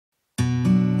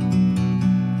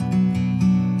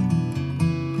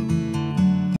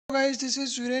Guys, this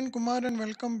is Viren Kumar and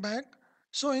welcome back.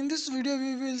 So in this video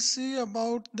we will see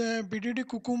about the BDD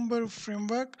Cucumber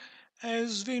framework.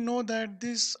 As we know that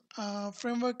this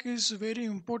framework is very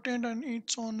important and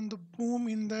it's on the boom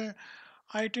in the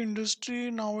IT industry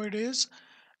nowadays,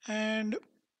 and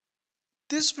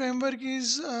this framework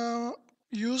is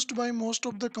used by most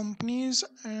of the companies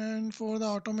and for the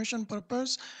automation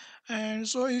purpose. And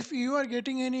so if you are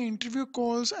getting any interview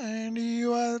calls and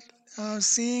you are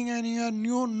seeing and you are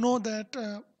new know that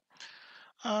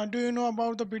do you know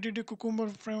about the BDD Cucumber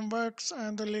frameworks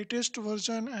and the latest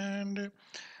version, and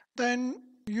then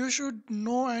you should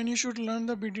know and you should learn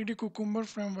the BDD Cucumber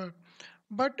framework.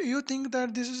 But you think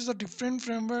that this is a different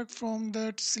framework from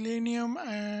that Selenium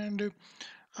and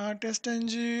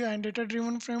TestNG and data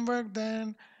driven framework,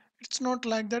 then it's not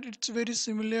like that. It's very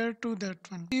similar to that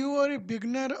one. If you are a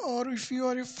beginner or if you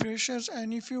are a fresher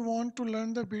and if you want to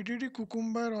learn the BDD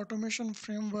Cucumber automation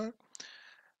framework,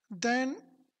 then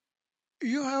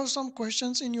you have some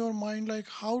questions in your mind like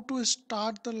how to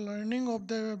start the learning of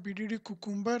the BDD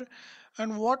Cucumber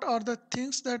and what are the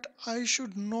things that I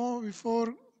should know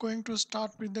before going to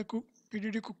start with the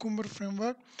BDD Cucumber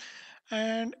framework,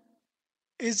 and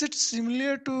is it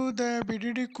similar to the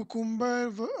BDD Cucumber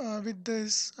with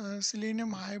this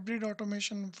Selenium hybrid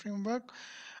automation framework?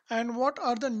 And what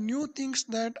are the new things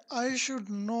that I should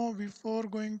know before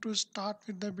going to start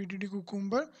with the BDD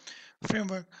Cucumber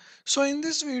framework? So in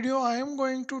this video, I am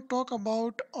going to talk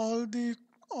about all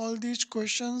these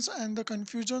questions and the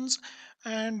confusions,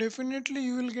 and definitely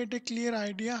you will get a clear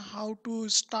idea how to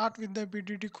start with the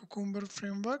BDD Cucumber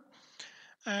framework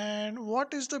and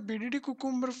what is the BDD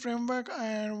Cucumber framework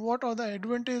and what are the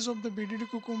advantages of the BDD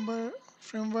Cucumber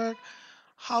framework,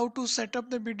 how to set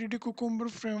up the BDD Cucumber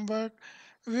framework.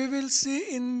 We will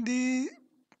see in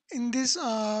this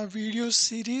video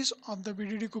series of the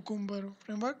BDD Cucumber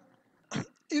framework.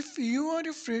 If you are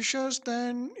a freshers,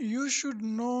 then you should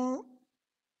know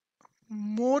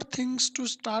more things to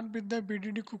start with the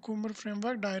BDD Cucumber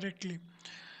framework directly.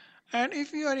 And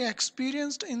if you are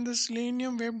experienced in the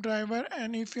Selenium WebDriver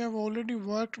and if you have already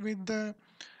worked with the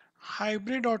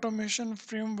hybrid automation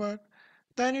framework,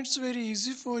 then it's very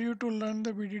easy for you to learn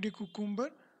the BDD Cucumber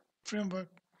framework.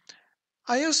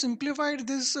 I have simplified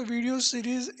this video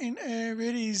series in a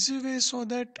very easy way so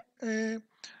that a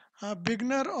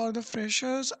beginner or the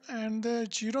freshers and the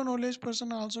zero knowledge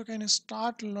person also can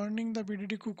start learning the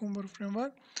BDD Cucumber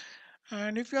framework.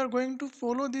 And if you are going to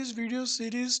follow this video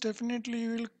series, definitely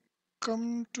you will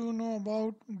come to know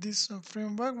about this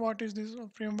framework. What is this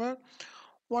framework?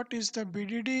 What is the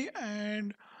BDD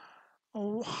and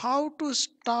how to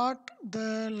start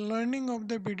the learning of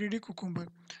the BDD Cucumber.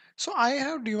 So I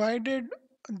have divided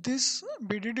this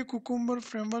BDD Cucumber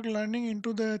framework learning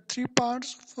into the three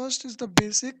parts. First is the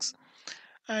basics,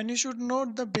 and you should know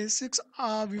the basics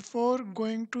before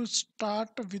going to start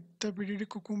with the BDD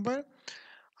Cucumber.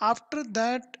 After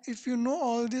that, if you know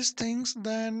all these things,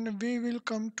 then we will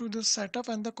come to the setup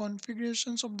and the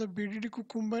configurations of the BDD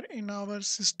Cucumber in our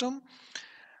system.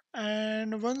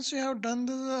 And once you have done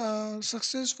the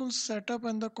successful setup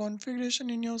and the configuration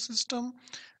in your system,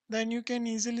 then you can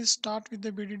easily start with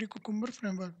the BDD Cucumber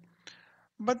framework.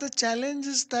 But the challenge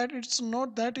is that it's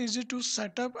not that easy to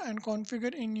set up and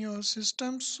configure in your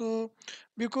system. So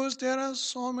because there are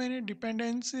so many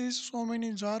dependencies, so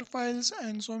many jar files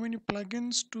and so many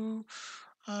plugins to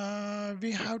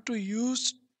we have to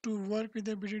use to work with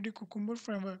the BDD Cucumber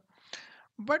framework.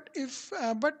 But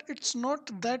it's not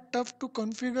that tough to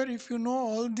configure. If you know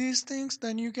all these things,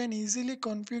 then you can easily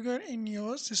configure in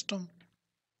your system.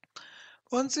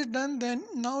 Once it's done, then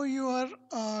now you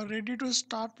are ready to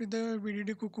start with the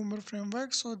BDD Cucumber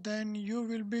framework. So then you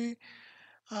will be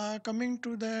coming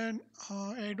to the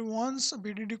advanced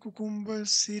BDD Cucumber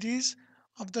series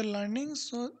of the learning.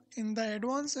 So in the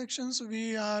advanced sections,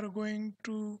 we are going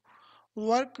to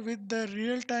work with the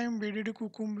real-time BDD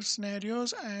Cucumber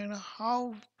scenarios and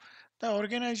how the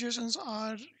organizations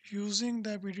are using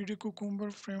the BDD Cucumber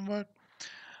framework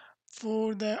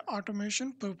for the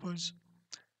automation purpose.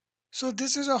 So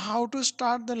this is how to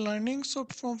start the learning. So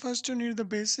from first you need the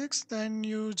basics, then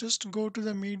you just go to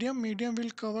the medium. Medium will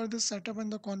cover the setup and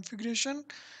the configuration.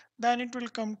 Then it will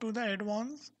come to the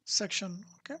advanced section.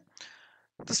 Okay.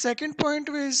 The second point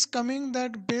is coming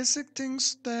that basic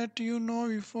things that you know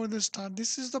before the start.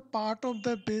 This is the part of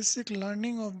the basic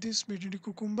learning of this BDD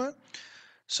Cucumber.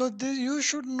 So this, you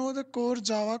should know the core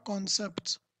Java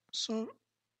concepts. So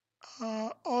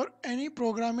or any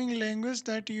programming language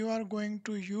that you are going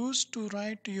to use to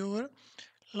write your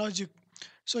logic.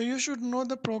 So you should know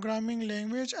the programming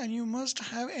language and you must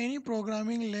have any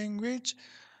programming language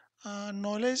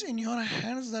knowledge in your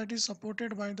hands that is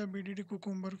supported by the BDD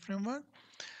Cucumber framework.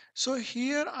 So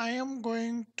here I am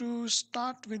going to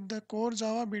start with the core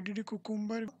Java BDD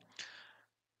Cucumber.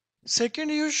 Second,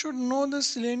 you should know the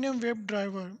Selenium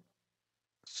WebDriver.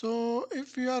 So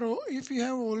if you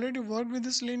have already worked with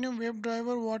the Selenium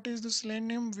WebDriver, what is the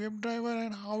Selenium WebDriver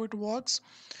and how it works,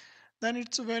 then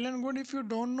it's well and good. If you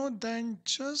don't know, then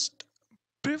just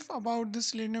brief about the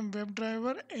Selenium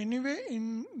WebDriver. Anyway,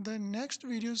 in the next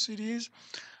video series,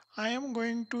 I am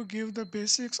going to give the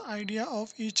basics idea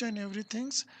of each and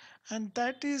everything, and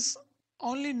that is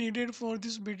only needed for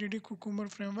this BDD Cucumber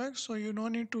framework. So you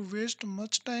don't need to waste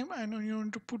much time and you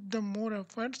need to put the more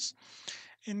efforts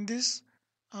in this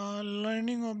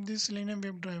learning of this Selenium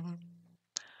WebDriver.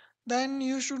 Then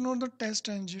you should know the test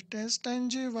ng. Test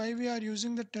ng, why we are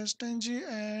using the test ng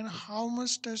and how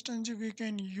much test ng we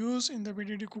can use in the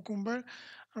BDD Cucumber,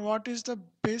 and what is the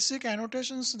basic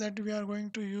annotations that we are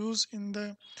going to use in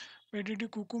the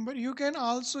BDD Cucumber. You can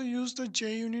also use the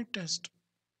JUnit test.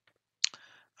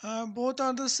 Both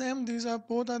are the same. These are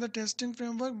both are the testing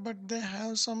framework, but they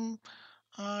have some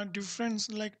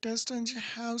difference. Like test ng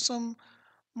have some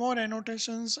more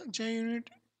annotations. JUnit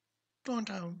don't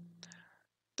have.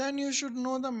 Then you should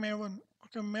know the Maven.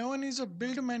 Okay, Maven is a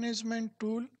build management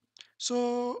tool.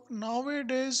 So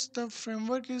nowadays the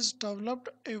framework is developed.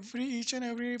 Each and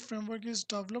every framework is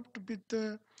developed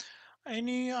with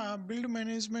any build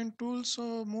management tool.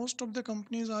 So most of the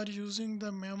companies are using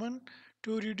the Maven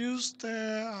to reduce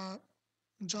the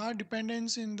jar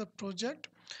dependency in the project.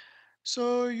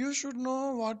 So you should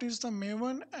know what is the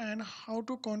Maven and how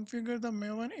to configure the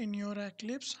Maven in your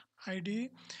Eclipse IDE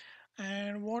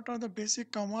and what are the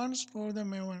basic commands for the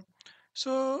Maven.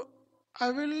 So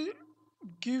I will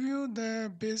give you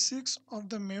the basics of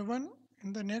the Maven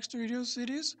in the next video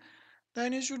series.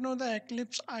 Then you should know the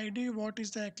Eclipse ID, what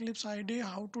is the Eclipse ID,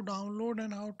 how to download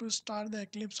and how to start the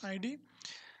Eclipse ID.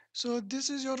 So this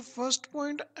is your first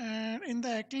point, and in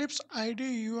the Eclipse ID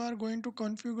you are going to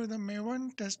configure the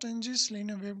Maven, TestNG,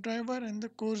 Selenium WebDriver and the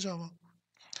core Java.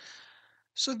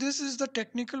 So this is the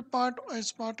technical part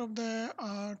as part of the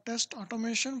test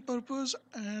automation purpose.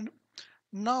 And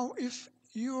now if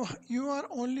you are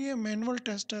only a manual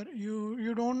tester,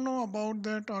 you don't know about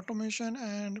that automation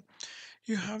and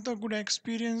you have the good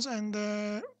experience and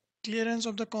the clearance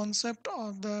of the concept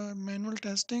of the manual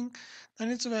testing, then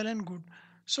it's well and good.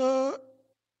 So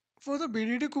for the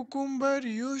BDD Cucumber,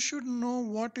 you should know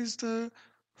what is the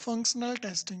functional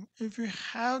testing. If you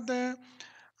have the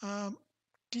um,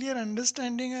 clear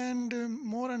understanding and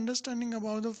more understanding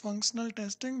about the functional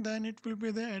testing, then it will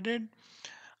be the added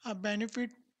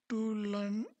benefit to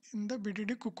learn in the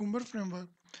BDD Cucumber framework.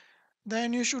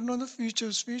 Then you should know the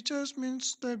features. Features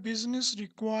means the business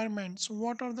requirements.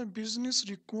 What are the business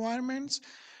requirements?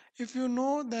 If you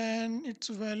know, then it's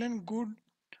well and good.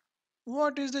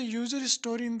 What is the user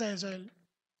story in the agile?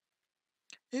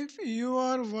 If you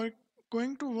are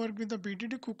going to work with the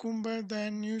BDD Cucumber,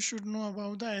 then you should know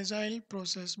about the agile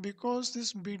process, because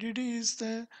this BDD is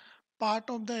the part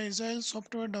of the agile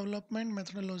software development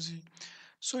methodology.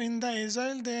 So in the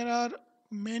agile there are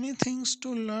many things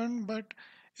to learn, but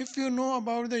if you know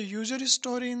about the user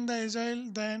story in the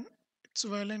agile, then it's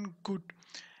well and good.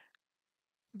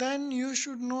 Then you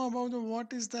should know about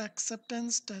what is the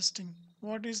acceptance testing,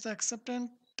 what is the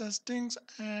acceptance testings,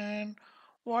 and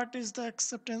what is the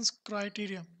acceptance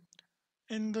criteria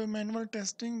in the manual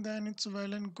testing. Then it's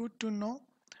well and good to know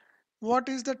what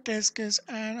is the test case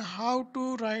and how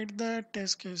to write the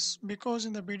test case, because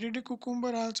in the BDD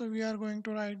Cucumber also we are going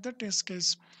to write the test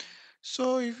case.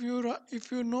 So if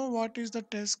you know what is the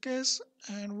test case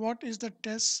and what is the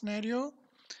test scenario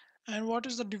and what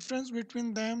is the difference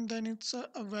between them, then it's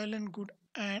a well and good.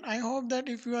 And I hope that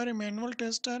if you are a manual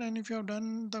tester and if you have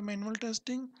done the manual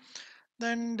testing,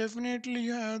 then definitely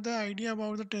you have the idea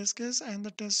about the test case and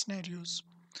the test scenarios.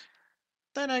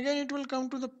 Then again it will come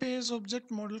to the page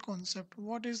object model concept.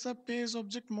 What is the page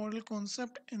object model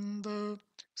concept in the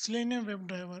Selenium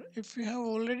WebDriver? If you have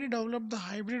already developed the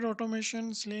hybrid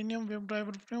automation Selenium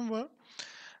WebDriver framework,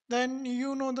 then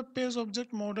you know the page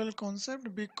object model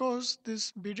concept, because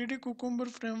this BDD Cucumber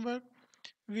framework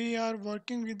we are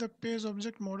working with the page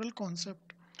object model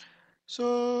concept.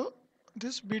 So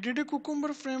this BDD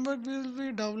Cucumber framework will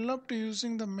be developed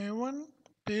using the Maven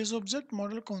page object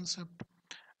model concept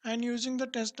and using the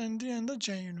test entry and the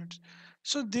JUnits.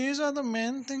 So these are the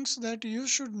main things that you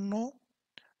should know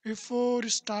before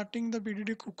starting the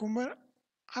BDD Cucumber.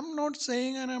 I'm not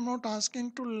saying and I'm not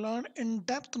asking to learn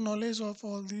in-depth knowledge of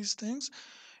all these things.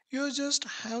 You just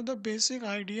have the basic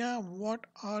idea what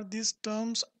are these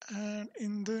terms and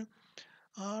in the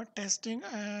testing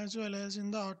as well as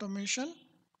in the automation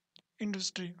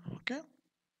industry. Okay.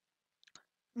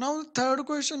 Now the third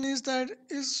question is that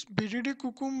is BDD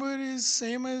Cucumber is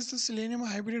same as the Selenium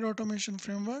hybrid automation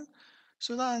framework?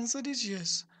 So the answer is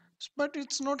yes, but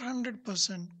it's not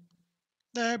 100%.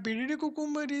 The BDD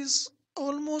Cucumber is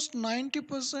almost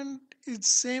 90% is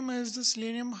same as the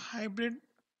Selenium hybrid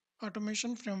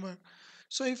automation framework.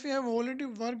 So if you have already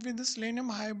worked with the Selenium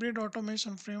hybrid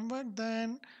automation framework,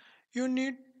 then you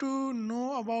need to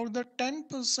know about the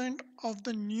 10% of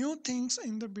the new things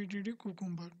in the BDD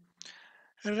Cucumber.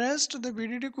 Rest, the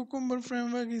BDD Cucumber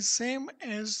framework is same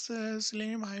as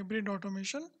Selenium hybrid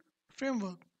automation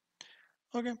framework.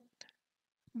 Okay.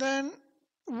 Then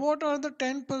what are the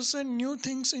 10% new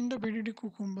things in the BDD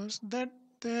Cucumbers? That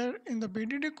there in the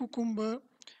BDD Cucumber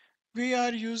we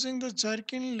are using the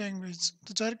Jerkin language.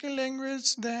 The Jerkin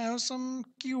language, they have some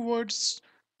keywords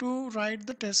to write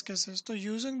the test cases. So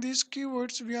using these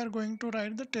keywords, we are going to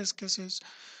write the test cases.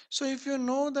 So if you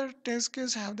know that test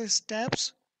case have the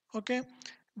steps, okay,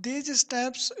 these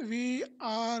steps we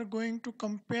are going to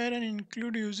compare and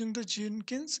include using the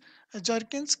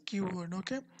Jerkins keyword.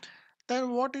 Okay.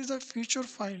 Then what is the feature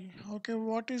file? Okay,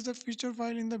 what is the feature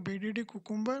file in the BDD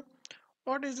Cucumber?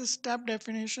 What is the step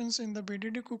definitions in the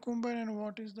BDD Cucumber and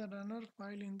what is the runner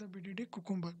file in the BDD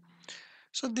Cucumber?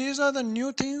 So these are the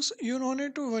new things. You don't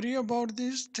need to worry about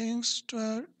these things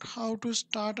to, how to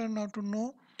start and how to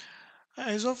know.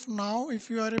 As of now, if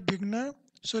you are a beginner,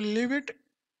 so leave it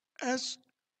as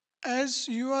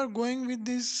you are going with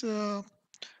this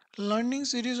learning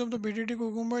series of the BDD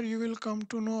Cucumber. You will come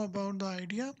to know about the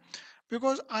idea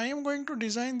because I am going to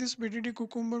design this BDD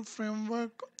Cucumber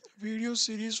framework video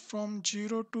series from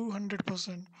 0 to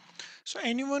 100%. So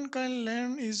anyone can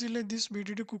learn easily this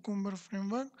BDD Cucumber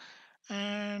framework.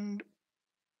 And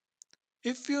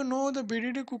if you know the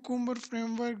BDD Cucumber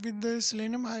framework with the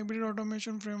Selenium hybrid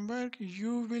automation framework,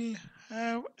 you will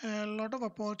have a lot of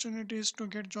opportunities to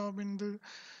get job in the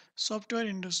software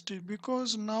industry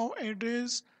because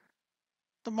nowadays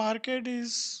the market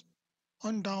is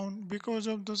on down because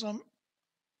of the some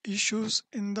issues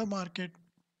in the market.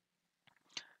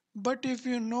 But if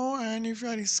you know and if you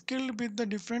are skilled with the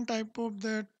different type of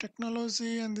the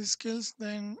technology and the skills,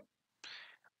 then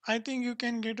I think you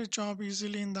can get a job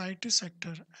easily in the IT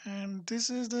sector. And this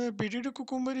is the BDD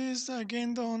Cucumber is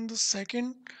again on the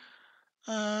second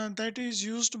that is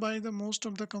used by the most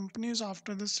of the companies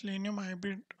after the Selenium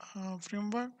hybrid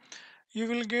framework. You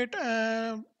will get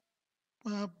a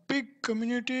big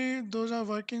community. Those are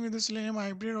working with the Selenium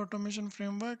hybrid automation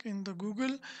framework in the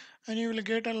Google, and you will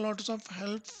get a lot of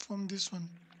help from this one.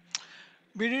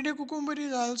 BDD Cucumber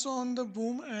is also on the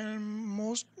boom, and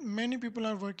most many people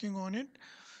are working on it.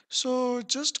 So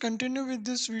just continue with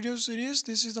this video series.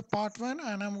 This is the part one,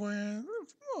 and I'm going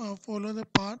to follow the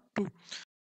part two.